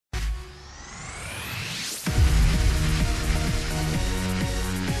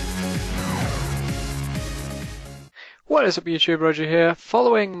What is up YouTube, Roger here.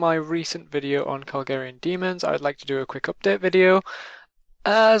 Following my recent video on Calgarian demons, I'd like to do a quick update video,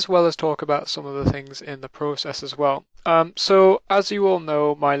 as well as talk about some of the things in the process as well. So as you all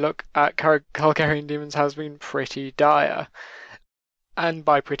know, my look at Calgarian demons has been pretty dire. And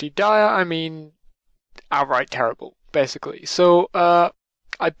by pretty dire, I mean outright terrible, basically. So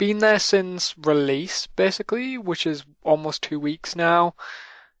I've been there since release, basically, which is almost 2 weeks now.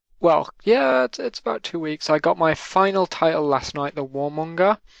 Well, yeah, it's about 2 weeks. I got my final title last night, the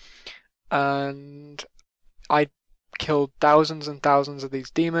Warmonger, and I killed thousands and thousands of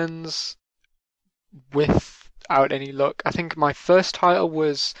these demons without any luck. I think my first title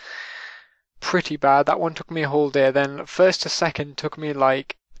was pretty bad. That one took me a whole day. Then first to second took me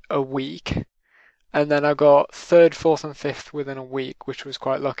like a week. And then I got third, fourth, and fifth within a week, which was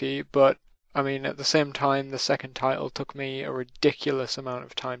quite lucky. But I mean, at the same time, the second title took me a ridiculous amount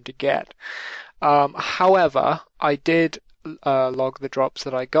of time to get. However, I did log the drops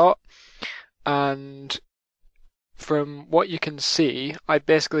that I got, and from what you can see, I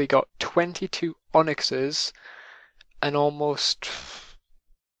basically got 22 onyxes and almost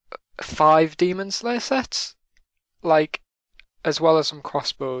 5 demon slayer sets, like, as well as some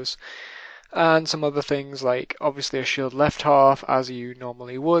crossbows. And some other things like obviously a shield left half, as you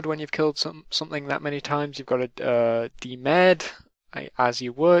normally would when you've killed something that many times. You've got a D-med, as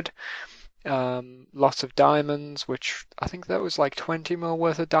you would. Lots of diamonds, which I think that was like 20 mil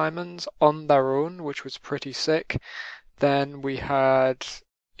worth of diamonds on their own, which was pretty sick. Then we had,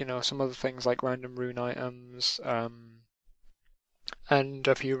 some other things like random rune items, and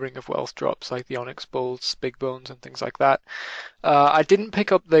a few Ring of Wealth drops like the Onyx Bolts, Big Bones, and things like that. I didn't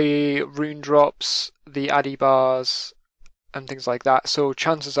pick up the rune drops, the Addy bars, and things like that, so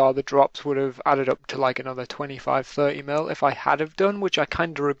chances are the drops would have added up to like another 25-30 mil if I had have done, which I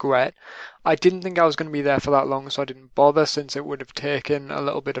kind of regret. I didn't think I was going to be there for that long, so I didn't bother, since it would have taken a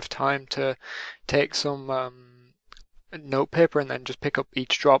little bit of time to take some note paper and then just pick up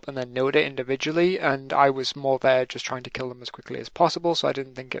each drop and then note it individually, and I was more there just trying to kill them as quickly as possible, so I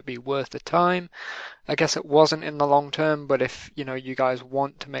didn't think it'd be worth the time. I guess it wasn't in the long term, but if you guys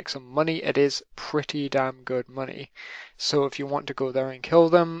want to make some money, it is pretty damn good money. So if you want to go there and kill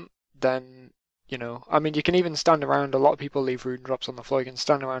them, then I mean, you can even stand around. A lot of people leave rune drops on the floor. You can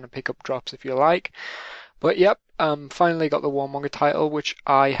stand around and pick up drops if you like. But yep, finally got the Warmonger title, which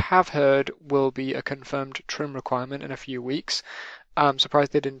I have heard will be a confirmed trim requirement in a few weeks. I'm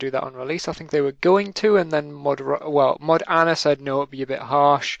surprised they didn't do that on release. I think they were going to, and then Mod Anna said no, it'd be a bit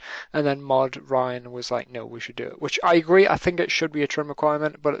harsh, and then Mod Ryan was like, no, we should do it. Which I agree, I think it should be a trim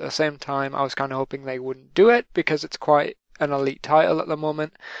requirement, but at the same time, I was kind of hoping they wouldn't do it because it's quite an elite title at the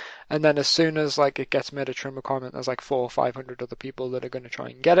moment. And then as soon as it gets made a trim requirement, there's like 400 or 500 other people that are going to try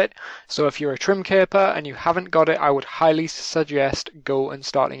and get it. So if you're a trim caper and you haven't got it, I would highly suggest go and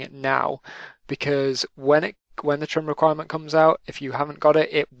starting it now, because when the trim requirement comes out, if you haven't got it,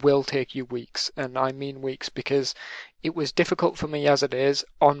 it will take you weeks. And I mean weeks, because it was difficult for me as it is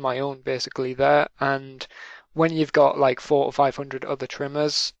on my own basically there. And when you've got like 400 or 500 other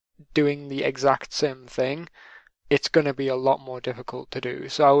trimmers doing the exact same thing, it's going to be a lot more difficult to do.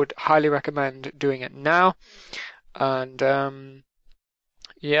 So I would highly recommend doing it now. And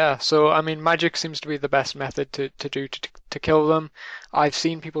yeah, so I mean, magic seems to be the best method to kill them. I've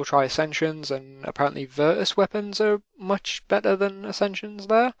seen people try ascensions, and apparently Virtus weapons are much better than ascensions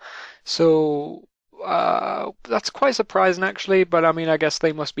there. So that's quite surprising actually, but I mean, I guess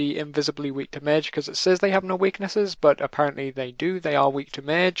they must be invisibly weak to mage, because it says they have no weaknesses, but apparently they do. They are weak to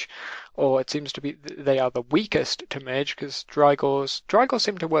mage, or it seems to be they are the weakest to mage, because Drygors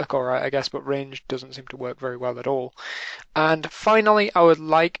seem to work alright, I guess, but range doesn't seem to work very well at all. And finally, I would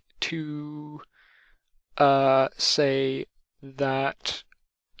like to say that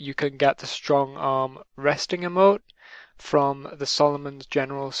you can get the strong arm resting emote from the Solomon's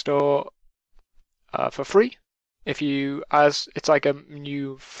General Store for free. It's like a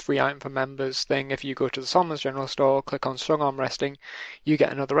new free item for members thing. If you go to the Solomon's General Store, click on Strong Arm Resting, you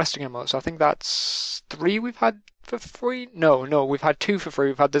get another resting emote. So I think that's 3 we've had for free. No, we've had 2 for free.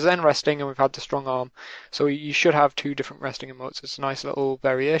 We've had the Zen Resting and we've had the Strong Arm. So you should have 2 different resting emotes. It's a nice little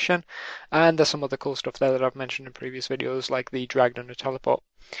variation. And there's some other cool stuff there that I've mentioned in previous videos, like the Dragged Under Teleport.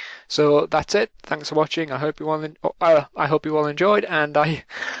 So that's it. Thanks for watching. I hope you all enjoyed, and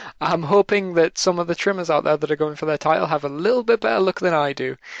I'm hoping that some of the trimmers out there that are going for their title have a little bit better luck than I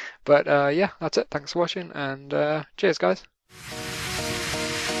do. But yeah, that's it. Thanks for watching, and cheers, guys.